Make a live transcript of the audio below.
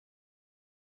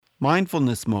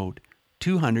Mindfulness Mode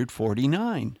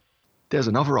 249. There's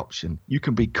another option. You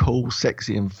can be cool,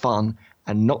 sexy, and fun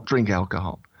and not drink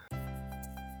alcohol.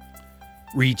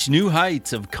 Reach new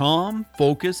heights of calm,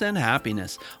 focus, and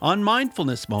happiness on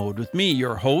Mindfulness Mode with me,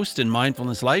 your host and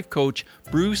mindfulness life coach,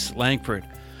 Bruce Langford.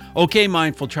 Okay,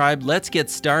 Mindful Tribe, let's get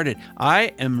started.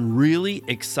 I am really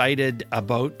excited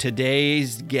about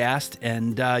today's guest,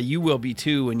 and you will be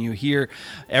too when you hear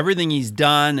everything he's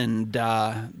done and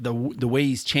the way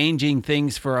he's changing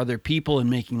things for other people and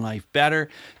making life better.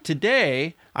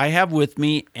 Today, I have with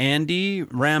me Andy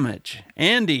Ramage.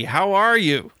 Andy, how are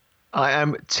you? I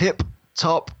am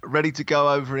tip-top, ready to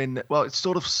go over in, well, it's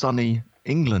sort of sunny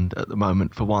England at the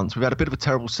moment for once. We've had a bit of a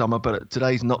terrible summer, but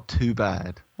today's not too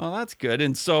bad. Oh, that's good.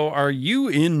 And so are you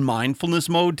in mindfulness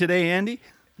mode today, Andy?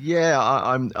 Yeah,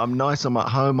 I'm nice. I'm at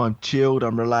home. I'm chilled.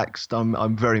 I'm relaxed.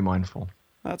 I'm very mindful.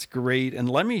 That's great. And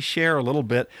let me share a little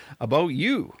bit about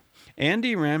you.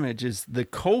 Andy Ramage is the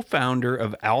co-founder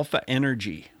of Alpha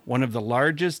Energy, one of the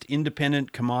largest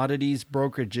independent commodities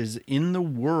brokerages in the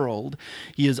world.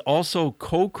 He is also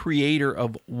co-creator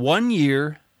of 1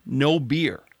 Year No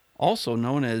Beer, also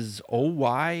known as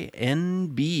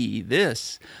OYNB.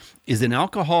 This is an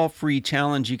alcohol-free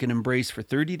challenge you can embrace for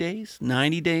 30 days,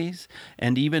 90 days,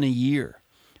 and even a year.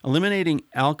 Eliminating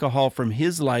alcohol from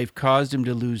his life caused him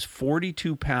to lose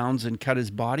 42 pounds and cut his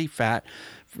body fat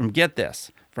from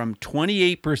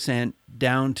 28%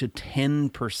 down to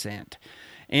 10%.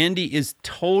 Andy is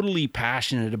totally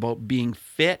passionate about being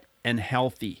fit and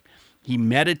healthy. He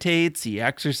meditates, he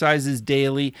exercises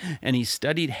daily, and he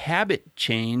studied habit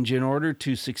change in order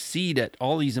to succeed at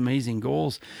all these amazing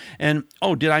goals. And,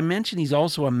 did I mention he's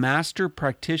also a master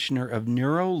practitioner of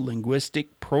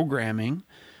neuro-linguistic programming?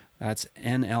 That's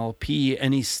NLP,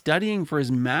 and he's studying for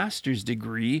his master's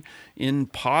degree in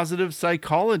positive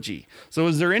psychology. So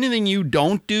is there anything you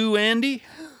don't do, Andy?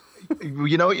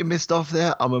 You know what you missed off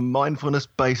there? I'm a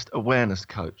mindfulness-based awareness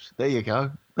coach. There you go.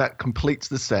 That completes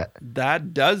the set.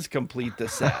 That does complete the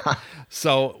set.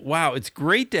 So, wow, it's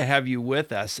great to have you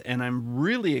with us, and I'm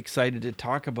really excited to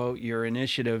talk about your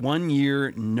initiative, 1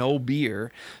 Year No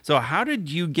Beer. So how did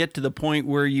you get to the point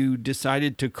where you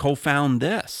decided to co-found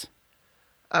this?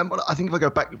 Well, I think if I go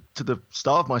back to the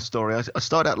start of my story, I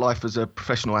started out life as a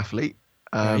professional athlete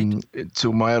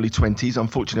till my early 20s.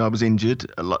 Unfortunately, I was injured,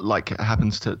 like it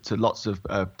happens to lots of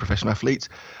professional athletes.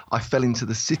 I fell into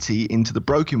the city, into the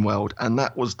broken world, and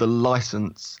that was the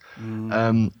license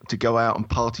to go out and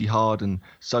party hard and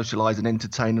socialize and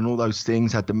entertain and all those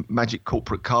things. Had the magic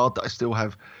corporate card that I still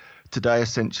have today,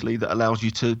 essentially, that allows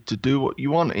you to do what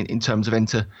you want in terms of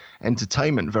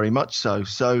entertainment, very much so.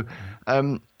 So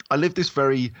I lived this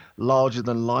very larger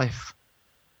than life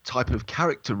type of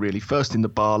character, really. First in the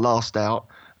bar, last out.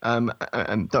 And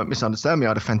don't misunderstand me, I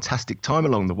had a fantastic time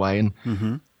along the way.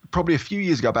 And probably a few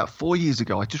years ago, about 4 years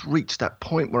ago, I just reached that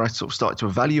point where I sort of started to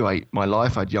evaluate my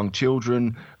life. I had young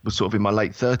children, was sort of in my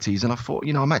late 30s. And I thought,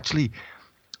 I'm actually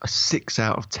a 6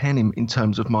 out of 10 in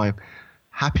terms of my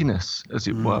happiness, as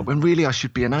it were, when really I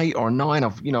should be an 8 or a 9.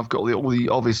 I've got all the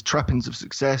obvious trappings of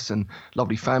success and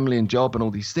lovely family and job and all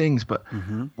these things, but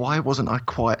why wasn't I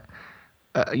quite,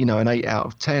 an 8 out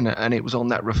of 10? And it was on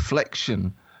that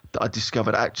reflection that I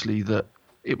discovered actually that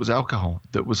it was alcohol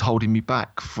that was holding me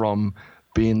back from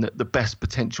being the best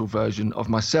potential version of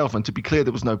myself. And to be clear,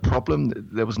 there was no problem.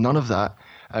 There was none of that.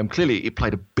 Clearly, it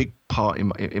played a big part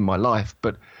in my life,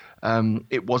 but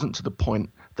it wasn't to the point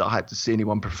that I had to see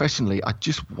anyone professionally. I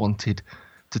just wanted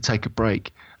to take a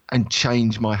break and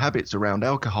change my habits around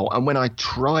alcohol. And when I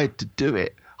tried to do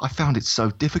it, I found it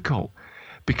so difficult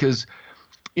because,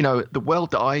 the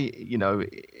world that I,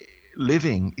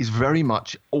 living is very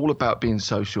much all about being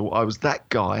social. I was that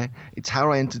guy. It's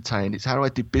how I entertained. It's how I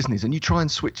did business. And you try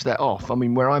and switch that off. I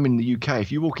mean, where I'm in the UK,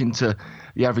 if you walk into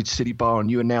the average city bar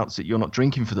and you announce that you're not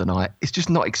drinking for the night, it's just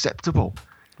not acceptable.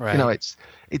 Right.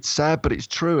 It's sad, but it's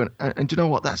true. And do you know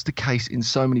what? That's the case in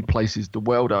so many places the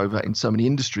world over, in so many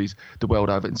industries the world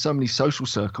over, in so many social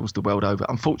circles the world over.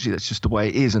 Unfortunately, that's just the way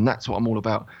it is. And that's what I'm all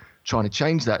about, trying to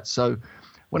change that. So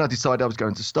when I decided I was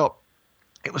going to stop,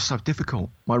 it was so difficult.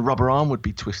 My rubber arm would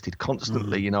be twisted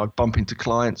constantly. I'd bump into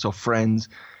clients or friends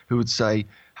who would say,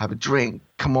 have a drink.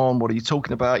 Come on, what are you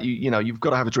talking about? You've got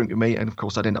to have a drink with me. And of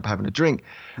course, I'd end up having a drink.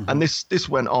 And this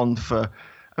went on for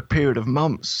a period of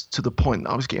months to the point that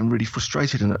I was getting really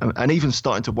frustrated and even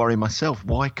starting to worry myself.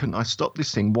 Why couldn't I stop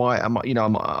this thing? Why am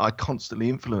I constantly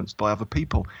influenced by other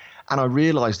people? And I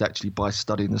realized actually by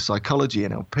studying the psychology,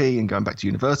 NLP, and going back to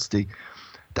university,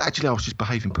 that actually I was just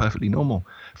behaving perfectly normal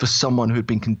for someone who had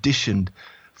been conditioned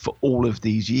for all of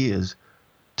these years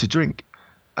to drink.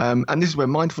 And this is where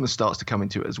mindfulness starts to come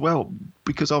into it as well,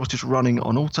 because I was just running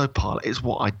on autopilot. It's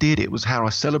what I did. It was how I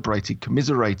celebrated,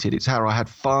 commiserated. It's how I had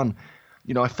fun.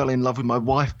 I fell in love with my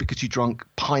wife because she drank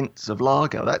pints of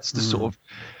lager. That's the sort of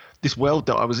this world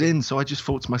that I was in. So I just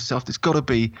thought to myself, there's got to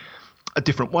be a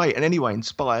different way. And anyway,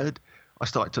 inspired, I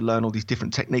started to learn all these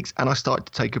different techniques, and I started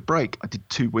to take a break. I did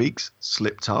 2 weeks,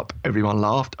 slipped up, everyone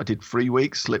laughed. I did 3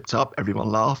 weeks, slipped up, everyone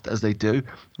laughed, as they do.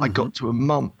 I got to a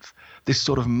month, this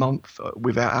sort of month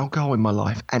without alcohol in my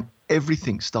life, and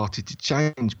everything started to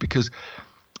change because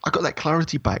I got that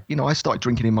clarity back. I started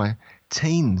drinking in my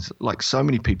teens, like so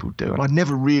many people do, and I'd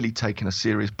never really taken a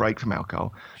serious break from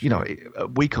alcohol, a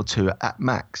week or two at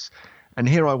max. And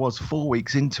here I was 4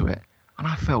 weeks into it, and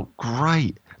I felt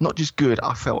great. Not just good,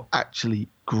 I felt actually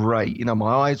great.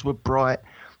 My eyes were bright,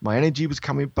 my energy was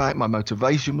coming back, my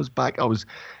motivation was back. I was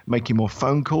making more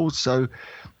phone calls, so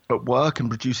at work, and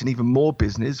producing even more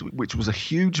business, which was a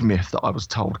huge myth that I was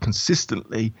told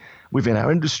consistently within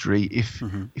our industry.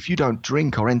 If you don't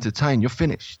drink or entertain, you're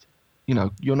finished.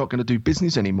 You're not going to do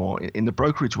business anymore in the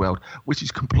brokerage world, which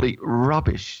is complete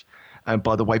rubbish. And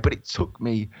by the way, but it took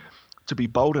me to be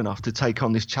bold enough to take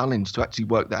on this challenge to actually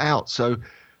work that out. So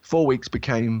 4 weeks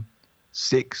became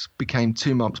 6, became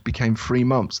 2 months, became 3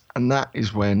 months. And that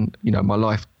is when, my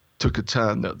life took a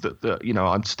turn that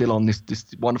I'm still on this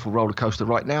wonderful roller coaster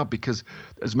right now, because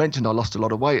as mentioned, I lost a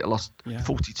lot of weight. I lost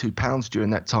 42 pounds during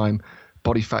that time.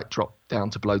 Body fat dropped down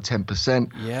to below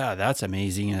 10%. Yeah, that's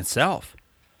amazing in itself.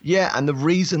 Yeah, and the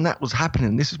reason that was happening,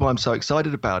 and this is why I'm so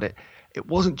excited about it, it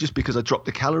wasn't just because I dropped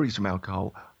the calories from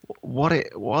alcohol. What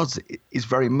it was is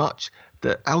very much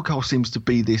that alcohol seems to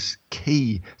be this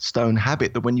keystone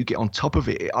habit that when you get on top of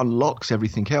it, it unlocks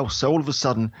everything else. So all of a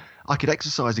sudden, I could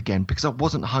exercise again because I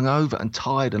wasn't hungover and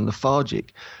tired and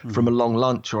lethargic from a long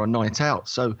lunch or a night out.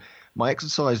 So my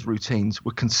exercise routines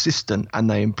were consistent and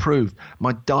they improved.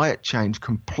 My diet changed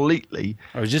completely.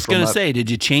 I was just going to say,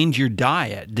 did you change your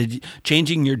diet?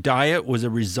 Changing your diet was a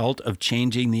result of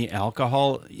changing the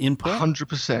alcohol input?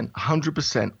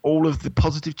 100%. All of the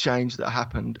positive change that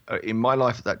happened in my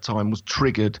life at that time was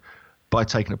triggered by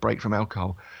taking a break from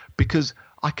alcohol, because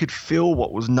I could feel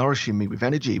what was nourishing me with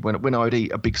energy when I would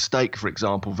eat a big steak, for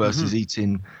example, versus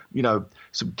eating,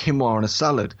 some quinoa and a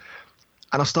salad.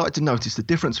 And I started to notice the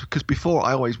difference, because before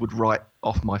I always would write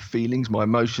off my feelings, my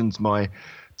emotions, my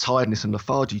tiredness and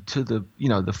lethargy to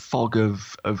the fog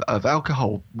of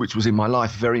alcohol, which was in my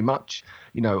life very much,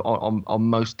 on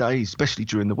most days, especially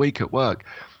during the week at work.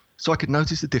 So I could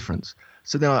notice the difference.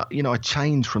 So then I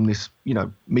changed from this,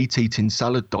 meat eating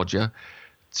salad dodger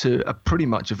to pretty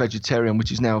much a vegetarian,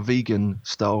 which is now a vegan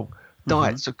style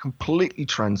diet. So completely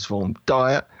transformed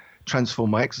diet,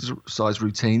 transformed my exercise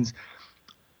routines.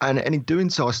 And in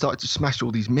doing so, I started to smash all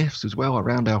these myths as well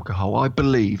around alcohol. I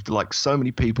believed, like so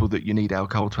many people, that you need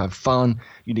alcohol to have fun.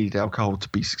 You needed alcohol to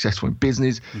be successful in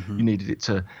business. You needed it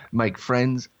to make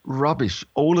friends. Rubbish,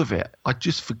 all of it. I'd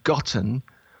just forgotten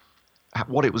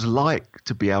what it was like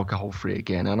to be alcohol-free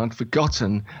again. And I'd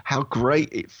forgotten how great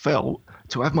it felt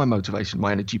to have my motivation,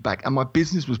 my energy back. And my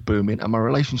business was booming, and my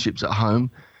relationships at home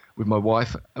with my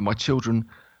wife and my children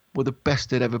were the best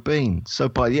they'd ever been. So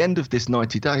by the end of this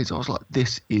 90 days, I was like,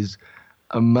 this is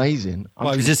amazing. Well,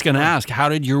 I was just going to ask, how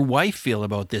did your wife feel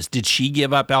about this? Did she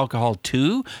give up alcohol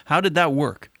too? How did that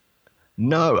work?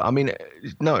 No,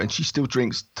 and she still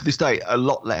drinks to this day, a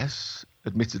lot less,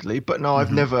 admittedly. But no,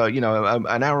 I've never,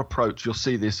 and our approach, you'll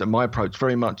see this, and my approach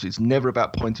very much, it's never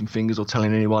about pointing fingers or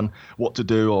telling anyone what to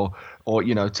do or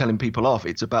telling people off.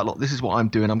 It's about, look, this is what I'm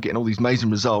doing. I'm getting all these amazing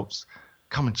results.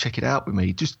 Come and check it out with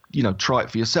me. Just, try it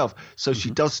for yourself. So she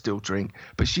does still drink,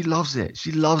 but she loves it.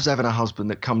 She loves having a husband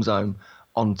that comes home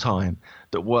on time,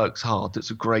 that works hard,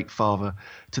 that's a great father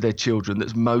to their children,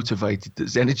 that's motivated,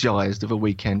 that's energized of a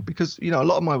weekend. Because, a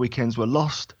lot of my weekends were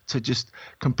lost to just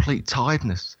complete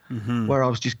tiredness, where I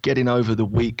was just getting over the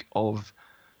week of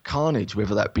carnage,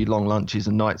 whether that be long lunches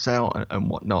and nights out and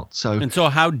whatnot. So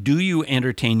how do you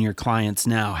entertain your clients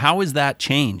now? How has that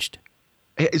changed?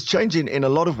 It's changing in a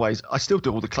lot of ways. I still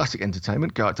do all the classic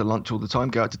entertainment, go out to lunch all the time,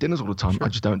 go out to dinners all the time. Sure. I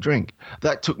just don't drink.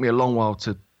 That took me a long while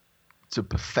to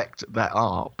perfect that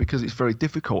art, because it's very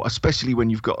difficult, especially when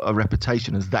you've got a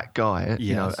reputation as that guy,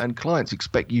 and clients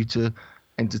expect you to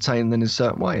entertain them in a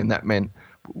certain way. And that meant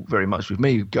very much with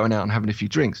me going out and having a few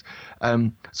drinks.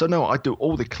 So no, I do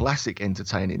all the classic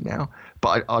entertaining now,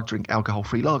 but I drink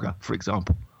alcohol-free lager, for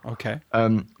example. Okay.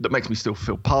 That makes me still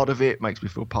feel part of it, makes me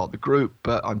feel part of the group,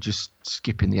 but I'm just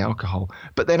skipping the alcohol.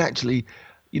 But then actually,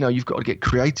 you've got to get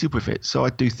creative with it. So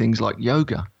I do things like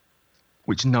yoga,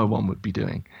 which no one would be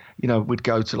doing. We'd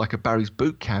go to like a Barry's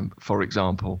boot camp, for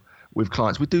example, with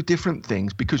clients. We do different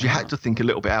things because you had to think a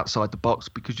little bit outside the box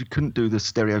because you couldn't do the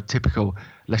stereotypical,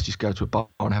 let's just go to a bar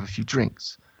and have a few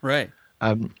drinks. Right.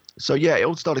 So yeah, it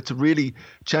all started to really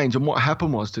change. And what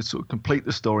happened was, to sort of complete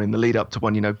the story in the lead up to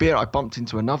One You Know Beer, I bumped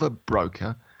into another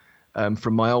broker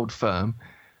from my old firm,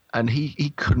 and he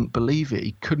couldn't believe it.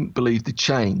 He couldn't believe the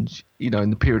change, in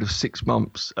the period of 6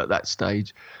 months at that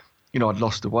stage. I'd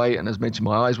lost the weight, and as mentioned,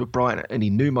 my eyes were bright, and he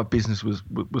knew my business was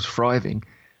thriving,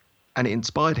 and it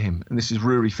inspired him. And this is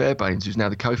Rory Fairbairns, who's now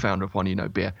the co-founder of One You Know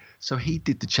Beer. So he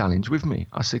did the challenge with me.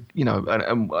 I said,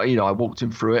 I walked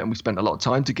him through it, and we spent a lot of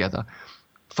time together.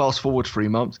 Fast forward 3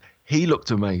 months, he looked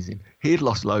amazing. He had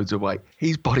lost loads of weight.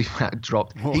 His body fat had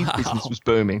dropped. Wow. His business was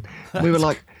booming. We were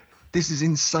like, this is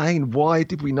insane. Why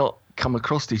did we not come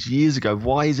across this years ago?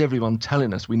 Why is everyone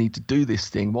telling us we need to do this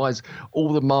thing? Why is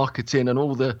all the marketing and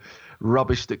all the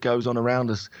rubbish that goes on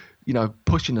around us,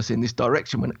 pushing us in this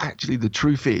direction, when actually the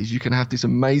truth is you can have this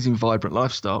amazing, vibrant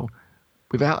lifestyle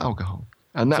without alcohol?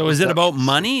 And so is it about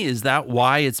money? Is that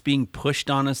why it's being pushed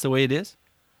on us the way it is?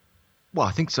 Well,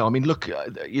 I think so. I mean, look,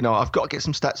 I've got to get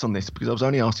some stats on this because I was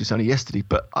only asked this only yesterday,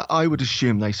 but I would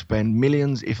assume they spend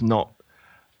millions, if not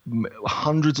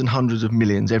hundreds and hundreds of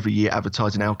millions every year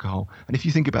advertising alcohol. And if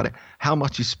you think about it, how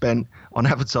much is spent on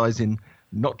advertising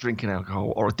not drinking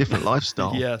alcohol or a different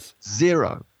lifestyle? Yes.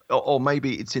 Zero. Or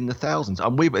maybe it's in the thousands.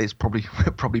 And it's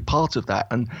probably part of that.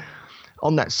 And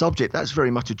on that subject, that's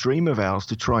very much a dream of ours,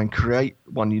 to try and create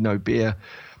One You Know Beer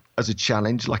as a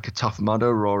challenge, like a Tough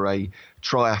Mudder or a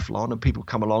triathlon, and people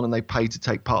come along and they pay to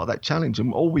take part of that challenge.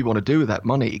 And all we want to do with that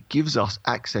money, it gives us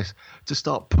access to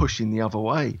start pushing the other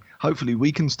way. Hopefully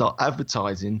we can start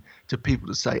advertising to people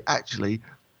to say, actually,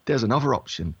 there's another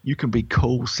option. You can be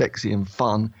cool, sexy and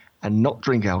fun and not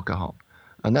drink alcohol.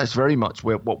 And that's very much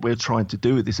what we're trying to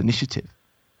do with this initiative.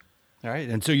 All right.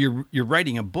 And so you're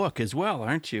writing a book as well,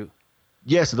 aren't you?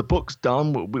 Yeah, so the book's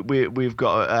done. We've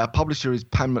got our publisher is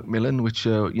Pan Macmillan, which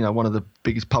one of the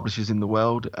biggest publishers in the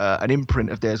world. An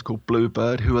imprint of theirs called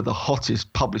Bluebird, who are the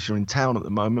hottest publisher in town at the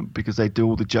moment because they do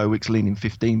all the Joe Wicks Lean in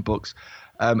 15 books.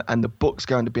 And the book's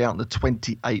going to be out on the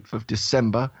 28th of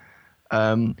December.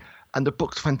 And the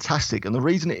book's fantastic. And the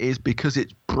reason it is because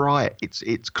it's bright,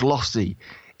 it's glossy,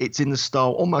 it's in the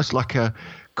style almost like a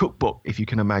cookbook, if you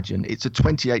can imagine. It's a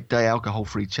 28-day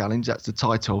alcohol-free challenge. That's the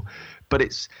title. But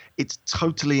it's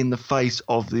totally in the face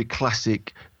of the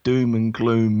classic doom and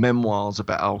gloom memoirs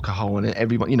about alcohol. And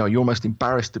everyone, you're almost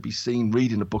embarrassed to be seen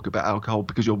reading a book about alcohol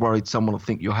because you're worried someone will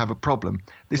think you'll have a problem.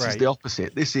 This is the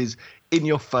opposite. This is in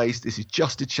your face. This is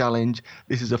just a challenge.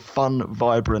 This is a fun,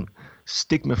 vibrant,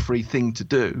 stigma-free thing to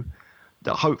do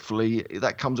that hopefully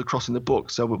that comes across in the book.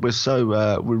 So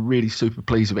we're really super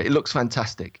pleased with it. It looks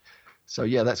fantastic. So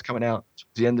yeah, that's coming out at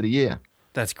the end of the year.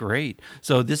 That's great.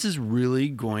 So this is really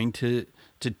going to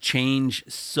change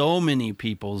so many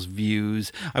people's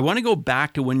views. I want to go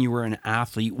back to when you were an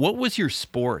athlete. What was your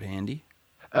sport, Andy?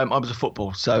 I was a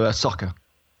football, so soccer.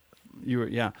 You were,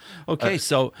 yeah. Okay,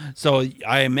 so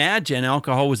I imagine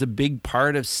alcohol was a big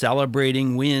part of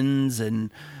celebrating wins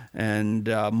and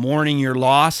mourning your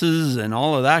losses and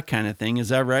all of that kind of thing. Is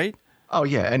that right? Oh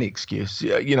yeah, any excuse.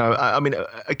 I mean,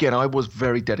 again, I was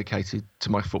very dedicated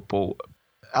to my football.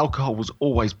 Alcohol was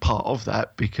always part of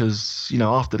that because,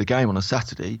 after the game on a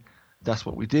Saturday, that's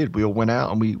what we did. We all went out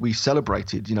and we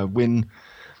celebrated, win,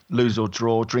 lose or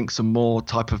draw, drink some more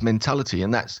type of mentality.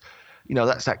 And that's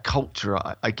that culture,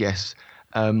 I guess.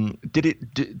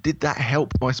 Did that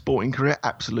help my sporting career?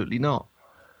 Absolutely not.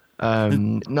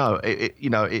 No,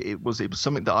 it was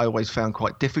something that I always found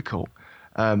quite difficult.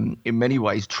 In many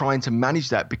ways, trying to manage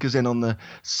that, because then on the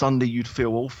Sunday you'd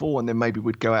feel awful, and then maybe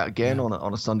we'd go out again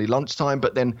on a Sunday lunchtime.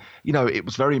 But then, it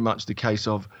was very much the case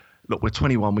of, look, we're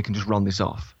 21, we can just run this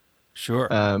off. Sure.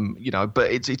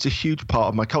 But it's a huge part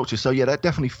of my culture. So yeah, that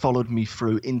definitely followed me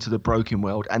through into the broken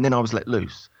world, and then I was let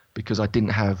loose because I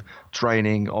didn't have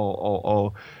training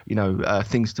or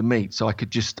things to meet, so I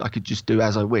could just do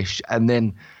as I wish. And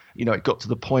then, it got to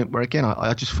the point where again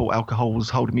I just thought alcohol was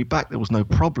holding me back. There was no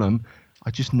problem. I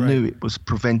just knew it was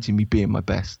preventing me being my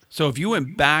best. So if you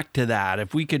went back to that,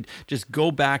 if we could just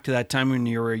go back to that time when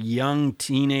you were a young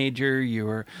teenager,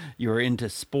 you were into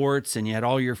sports and you had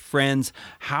all your friends,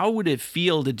 how would it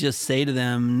feel to just say to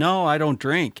them, no, I don't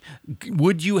drink?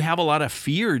 Would you have a lot of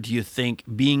fear, do you think,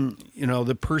 being,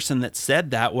 the person that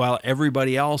said that while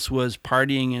everybody else was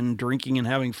partying and drinking and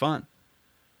having fun?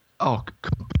 Oh,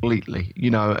 completely.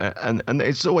 And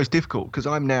it's always difficult because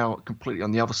I'm now completely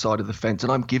on the other side of the fence,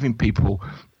 and I'm giving people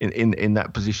in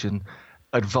that position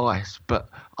advice. But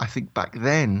I think back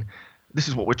then, this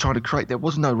is what we're trying to create. There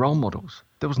was no role models.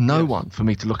 There was no one for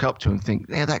me to look up to and think,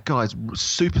 yeah, that guy's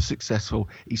super successful.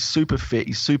 He's super fit.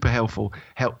 He's super healthy,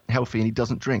 and he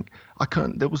doesn't drink. I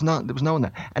couldn't. There was no one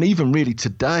there. And even really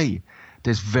today,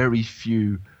 there's very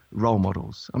few role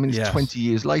models. I mean, it's 20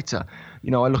 years later. I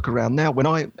look around now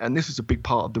and this is a big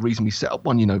part of the reason we set up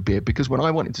One Beer, because when I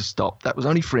wanted to stop, that was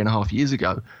only 3.5 years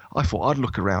ago. I thought I'd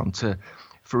look around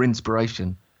for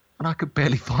inspiration, and I could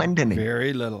barely find any.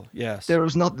 Very little. Yes. There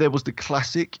was the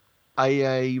classic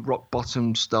AA rock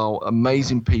bottom style,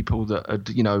 amazing people that had,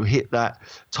 hit that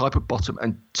type of bottom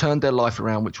and turned their life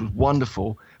around, which was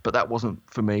wonderful. But that wasn't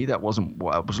for me. That wasn't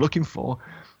what I was looking for.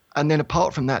 And then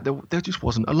apart from that, there just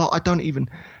wasn't a lot. I didn't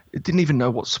even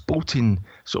know what sporting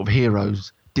sort of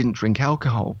heroes didn't drink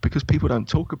alcohol, because people don't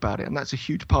talk about it. And that's a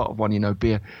huge part of One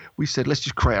Beer. We said, let's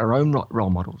just create our own role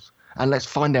models, and let's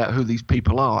find out who these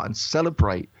people are and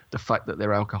celebrate the fact that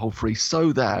they're alcohol free,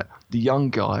 so that the young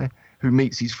guy who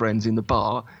meets his friends in the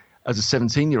bar as a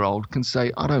 17-year-old can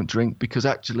say, I don't drink because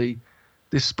actually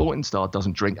this sporting star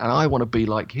doesn't drink, and I want to be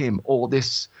like him, or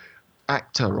this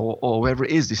actor, or whoever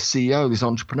it is, this CEO, this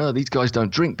entrepreneur. These guys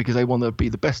don't drink because they want to be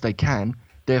the best they can.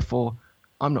 Therefore,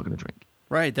 I'm not going to drink.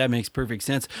 Right. That makes perfect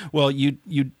sense. Well,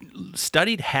 you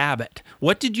studied habit.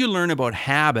 What did you learn about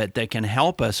habit that can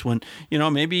help us when,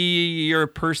 maybe you're a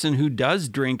person who does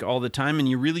drink all the time and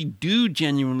you really do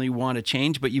genuinely want to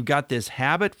change, but you've got this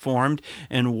habit formed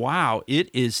and wow, it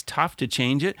is tough to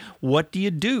change it. What do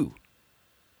you do?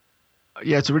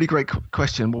 Yeah, it's a really great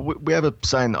question. Well, we have a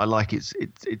saying that I like. It's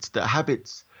that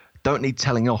habits don't need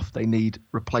telling off. They need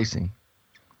replacing.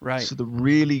 Right. So the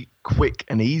really quick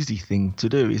and easy thing to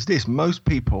do is this. Most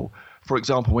people, for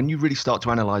example, when you really start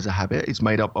to analyze a habit, it's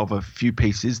made up of a few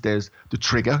pieces. There's the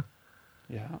trigger.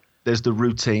 Yeah. There's the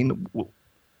routine,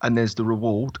 and there's the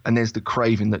reward, and there's the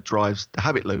craving that drives the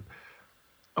habit loop.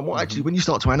 And actually, when you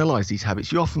start to analyze these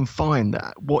habits, you often find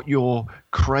that what you're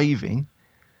craving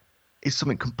is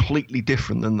something completely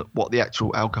different than what the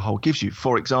actual alcohol gives you.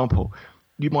 For example,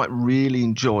 you might really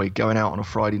enjoy going out on a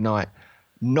Friday night,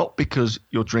 not because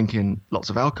you're drinking lots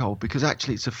of alcohol, because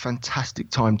actually it's a fantastic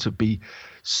time to be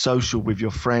social with your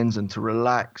friends and to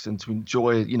relax and to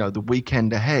enjoy, the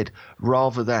weekend ahead,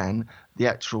 rather than the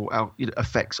actual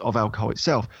effects of alcohol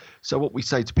itself. So what we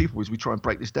say to people is we try and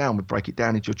break this down. We break it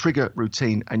down into your trigger,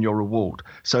 routine, and your reward.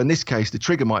 So in this case, the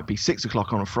trigger might be 6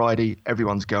 o'clock on a Friday.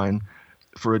 Everyone's going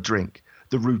for a drink.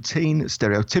 The routine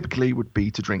stereotypically would be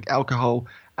to drink alcohol,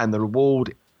 and the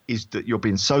reward is that you're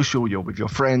being social, you're with your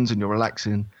friends, and you're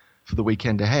relaxing for the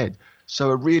weekend ahead. So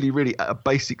a really, really, at a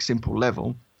basic, simple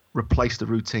level, replace the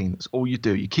routine. That's all you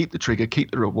do. You keep the trigger,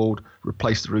 keep the reward,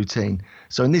 replace the routine.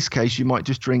 So in this case, you might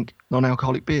just drink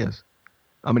non-alcoholic beers.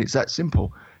 I mean, it's that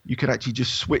simple. You could actually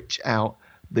just switch out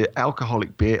the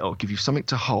alcoholic beer. It'll give you something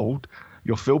to hold.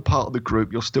 You'll feel part of the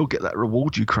group. You'll still get that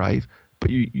reward you crave, but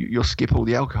you'll skip all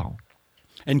the alcohol.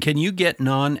 And can you get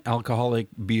non-alcoholic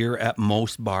beer at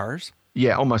most bars?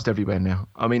 Yeah, almost everywhere now.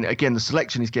 I mean, again, the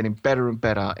selection is getting better and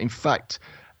better. In fact,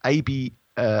 AB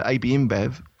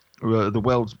InBev, the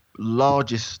world's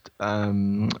largest,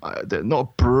 they're not a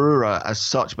brewer as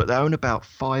such, but they own about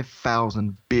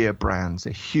 5,000 beer brands.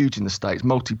 They're huge in the States,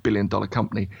 multi-billion-dollar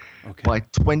company. Okay. By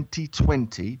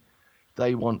 2020,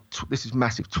 they want, this is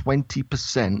massive,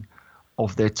 20%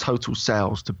 of their total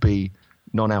sales to be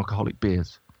non-alcoholic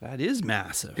beers. That is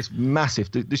massive. It's massive.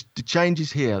 The change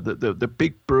is here. The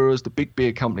big brewers, the big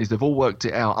beer companies, they've all worked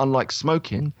it out. Unlike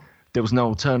smoking, there was no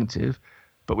alternative.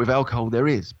 But with alcohol, there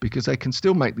is, because they can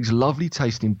still make these lovely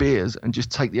tasting beers and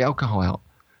just take the alcohol out.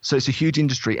 So it's a huge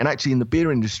industry. And actually in the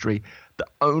beer industry, the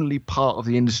only part of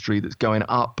the industry that's going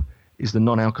up is the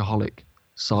non-alcoholic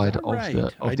side of the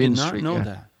industry. I did not know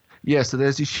that. Yeah, so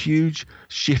there's this huge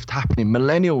shift happening.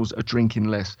 Millennials are drinking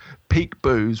less. Peak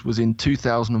booze was in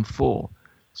 2004.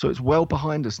 So it's well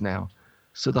behind us now.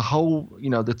 So the whole,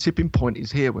 the tipping point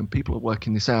is here when people are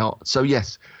working this out. So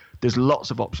yes, there's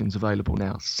lots of options available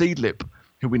now. Seedlip,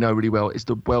 who we know really well, is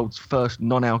the world's first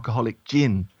non-alcoholic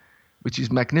gin, which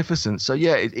is magnificent. So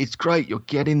yeah, it's great. You're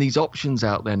getting these options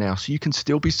out there now. So you can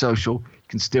still be social, you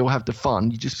can still have the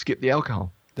fun, you just skip the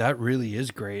alcohol. That really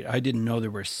is great. I didn't know there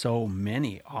were so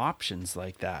many options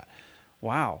like that.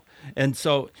 Wow. And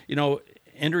so,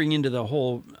 entering into the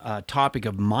whole topic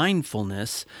of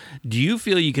mindfulness, do you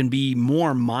feel you can be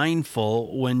more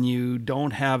mindful when you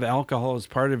don't have alcohol as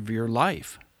part of your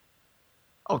life?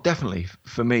 Oh, definitely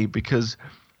for me, because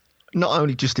not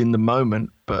only just in the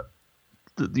moment, but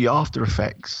the after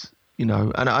effects, and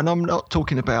I'm not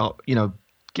talking about,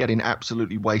 getting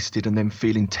absolutely wasted and then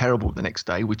feeling terrible the next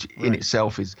day, which in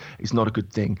itself is not a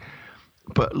good thing.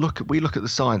 But we look at the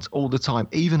science all the time.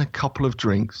 Even a couple of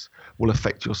drinks will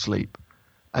affect your sleep.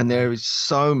 And there is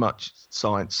so much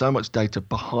science, so much data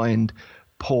behind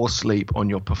poor sleep on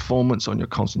your performance, on your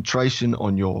concentration,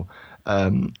 on your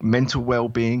mental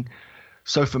well-being.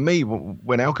 So for me,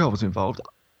 when alcohol was involved,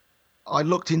 I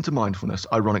looked into mindfulness,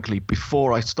 ironically,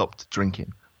 before I stopped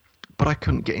drinking. But I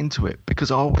couldn't get into it because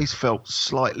I always felt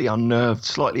slightly unnerved,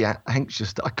 slightly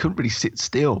anxious, that I couldn't really sit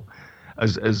still,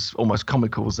 as almost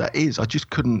comical as that is. I just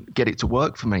couldn't get it to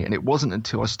work for me. And it wasn't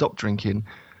until I stopped drinking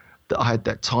that I had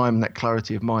that time and that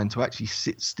clarity of mind to actually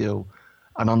sit still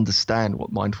and understand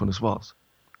what mindfulness was.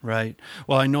 Right.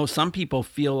 Well, I know some people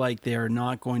feel like they're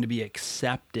not going to be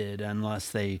accepted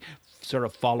unless they sort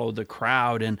of follow the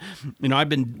crowd. And, I've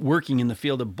been working in the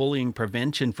field of bullying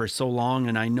prevention for so long,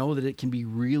 and I know that it can be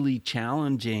really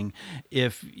challenging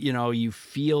if, you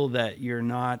feel that you're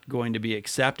not going to be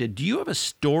accepted. Do you have a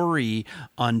story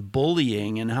on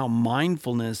bullying and how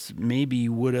mindfulness maybe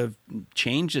would have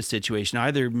changed the situation?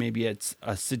 Either maybe it's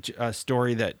a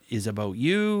story that is about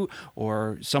you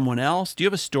or someone else. Do you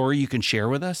have a story you can share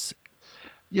with us?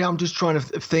 Yeah, I'm just trying to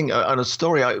think on a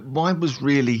story. Mine was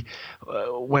really,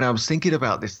 when I was thinking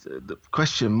about the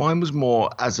question, mine was more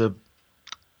as a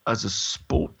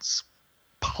sports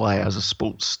player, as a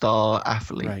sports star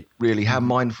athlete. Right. Really, how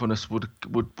mindfulness would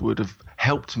have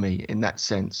helped me in that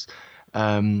sense,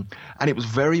 and it was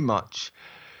very much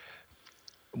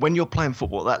when you're playing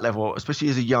football at that level, especially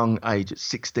as a young age at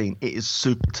 16, it is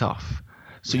super tough.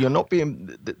 So you're not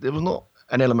being. There was not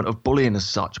an element of bullying as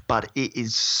such, but it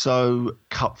is so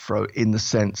cutthroat in the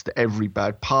sense that every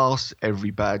bad pass,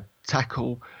 every bad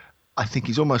tackle, I think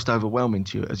is almost overwhelming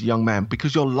to you as a young man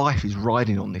because your life is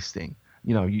riding on this thing.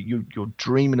 You're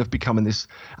dreaming of becoming this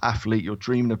athlete. You're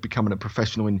dreaming of becoming a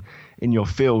professional in your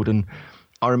field. And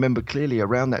I remember clearly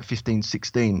around that 15,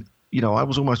 16, I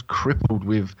was almost crippled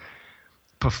with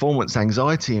performance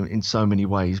anxiety in so many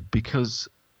ways because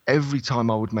every time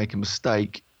I would make a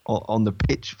mistake on the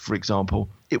pitch, for example,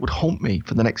 it would haunt me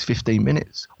for the next 15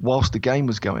 minutes whilst the game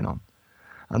was going on.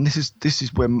 And this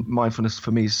is where mindfulness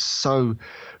for me is so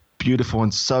beautiful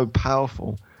and so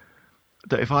powerful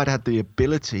that if I'd had the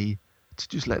ability to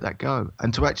just let that go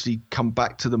and to actually come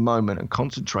back to the moment and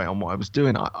concentrate on what I was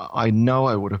doing, I know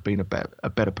I would have been a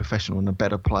better professional and a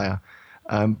better player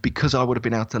because I would have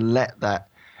been able to let that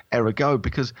error go.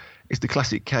 Because it's the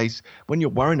classic case when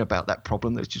you're worrying about that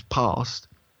problem that's just passed,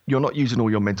 you're not using all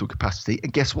your mental capacity.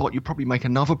 And guess what? You probably make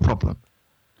another problem.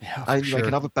 Yeah, and you make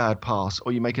another bad pass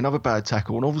or you make another bad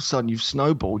tackle. And all of a sudden you've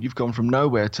snowballed. You've gone from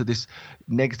nowhere to this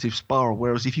negative spiral.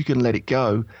 Whereas if you can let it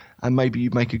go and maybe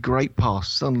you make a great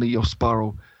pass, suddenly your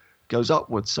spiral goes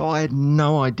upwards. So I had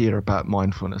no idea about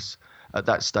mindfulness at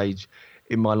that stage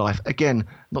in my life. Again,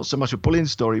 not so much a bullying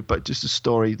story, but just a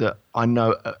story that I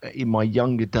know in my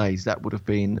younger days that would have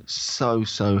been so,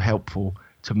 so helpful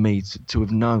to me to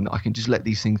have known that I can just let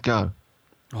these things go.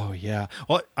 Oh, yeah.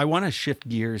 Well, I want to shift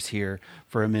gears here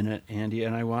for a minute, Andy,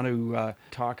 and I want to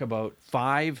talk about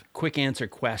 5 quick answer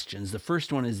questions. The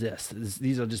first one is this.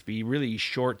 These will just be really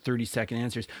short 30-second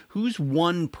answers. Who's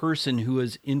one person who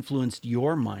has influenced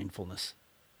your mindfulness?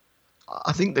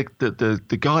 I think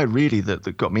the guy really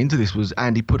that got me into this was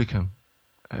Andy Puddicombe,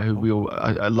 who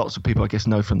lots of people, I guess,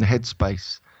 know from the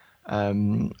Headspace.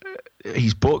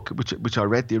 His book, which I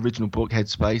read, the original book,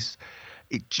 Headspace,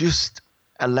 it just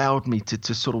allowed me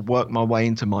to sort of work my way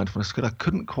into mindfulness because I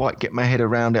couldn't quite get my head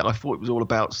around it. I thought it was all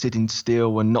about sitting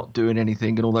still and not doing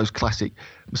anything and all those classic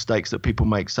mistakes that people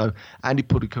make. So Andy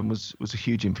Puddicombe was a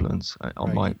huge influence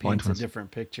on my mindfulness. It's a different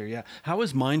picture, yeah. How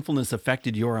has mindfulness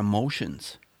affected your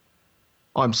emotions?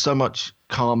 I'm so much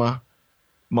calmer.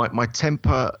 My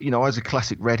temper, I was a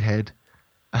classic redhead.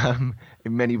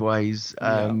 In many ways,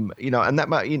 and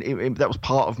that was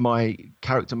part of my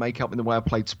character makeup in the way I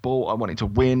played sport. I wanted to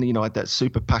win, I had that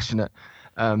super passionate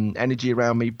energy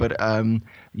around me. But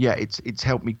it's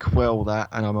helped me quell that,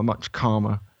 and I'm a much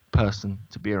calmer person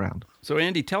to be around. So,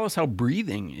 Andy, tell us how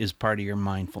breathing is part of your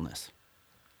mindfulness.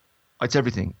 It's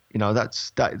everything.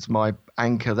 That is my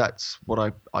anchor. That's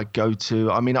what I go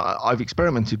to. I mean, I've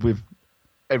experimented with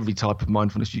every type of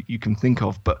mindfulness you can think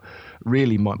of, but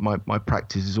really my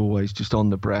practice is always just on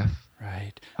the breath.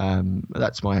 Right.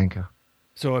 That's my anchor.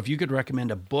 So if you could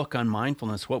recommend a book on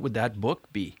mindfulness, what would that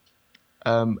book be?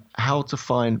 How to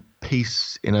Find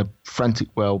Peace in a Frantic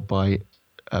World by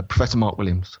Professor Mark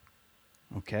Williams.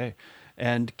 Okay.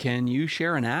 And can you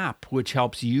share an app which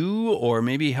helps you or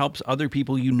maybe helps other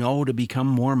people to become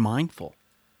more mindful?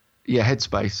 Yeah,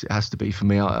 Headspace. It has to be for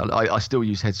me. I still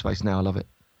use Headspace now. I love it.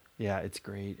 Yeah, it's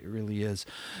great. It really is.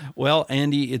 Well,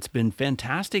 Andy, it's been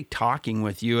fantastic talking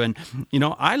with you. And,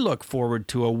 I look forward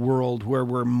to a world where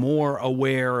we're more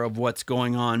aware of what's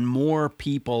going on. More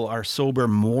people are sober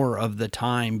more of the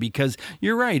time, because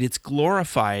you're right. It's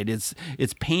glorified. It's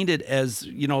painted as,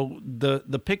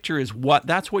 the picture is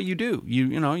that's what you do.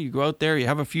 You go out there, you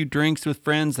have a few drinks with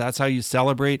friends. That's how you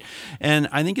celebrate. And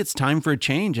I think it's time for a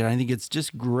change. And I think it's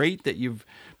just great that you've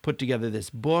put together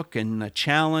this book and a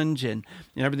challenge and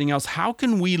everything else. How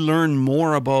can we learn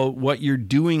more about what you're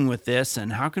doing with this,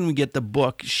 and how can we get the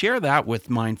book? Share that with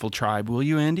Mindful Tribe, will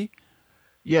you, Andy?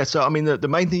 Yeah, so I mean, the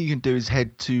main thing you can do is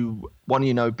head to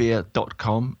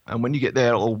oneyouKnowbeer.com, and when you get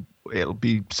there, it'll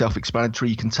be self-explanatory.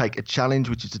 You can take a challenge,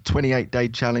 which is a 28-day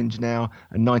challenge now,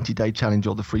 a 90-day challenge,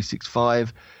 or the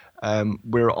 365.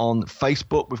 We're on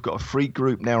Facebook. We've got a free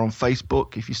group now on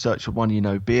Facebook. If you search for One You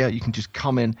Know Beer, you can just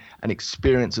come in and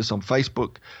experience us on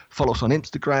Facebook. Follow us on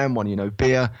Instagram, One You Know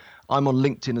Beer. I'm on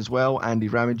LinkedIn as well, Andy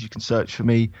Ramage. You can search for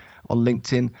me on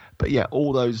LinkedIn. But yeah,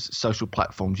 all those social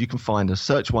platforms, you can find us.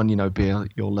 Search One You Know Beer.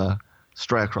 You'll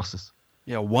stray across us.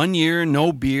 Yeah, 1 year,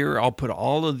 no beer. I'll put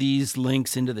all of these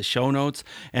links into the show notes.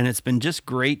 And it's been just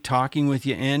great talking with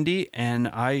you, Andy. And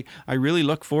I really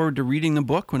look forward to reading the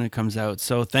book when it comes out.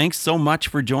 So thanks so much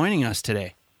for joining us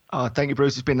today. Thank you,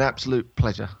 Bruce. It's been an absolute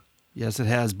pleasure. Yes, it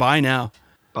has. Bye now.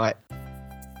 Bye.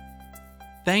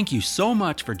 Thank you so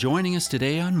much for joining us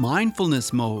today on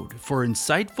Mindfulness Mode. For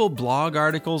insightful blog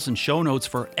articles and show notes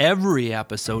for every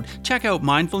episode, check out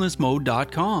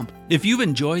mindfulnessmode.com. If you've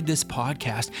enjoyed this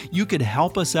podcast, you could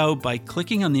help us out by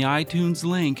clicking on the iTunes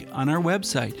link on our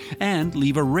website and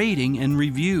leave a rating and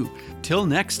review. Till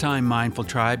next time, Mindful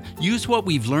Tribe, use what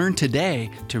we've learned today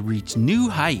to reach new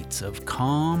heights of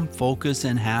calm, focus,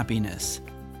 and happiness.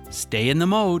 Stay in the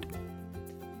mode.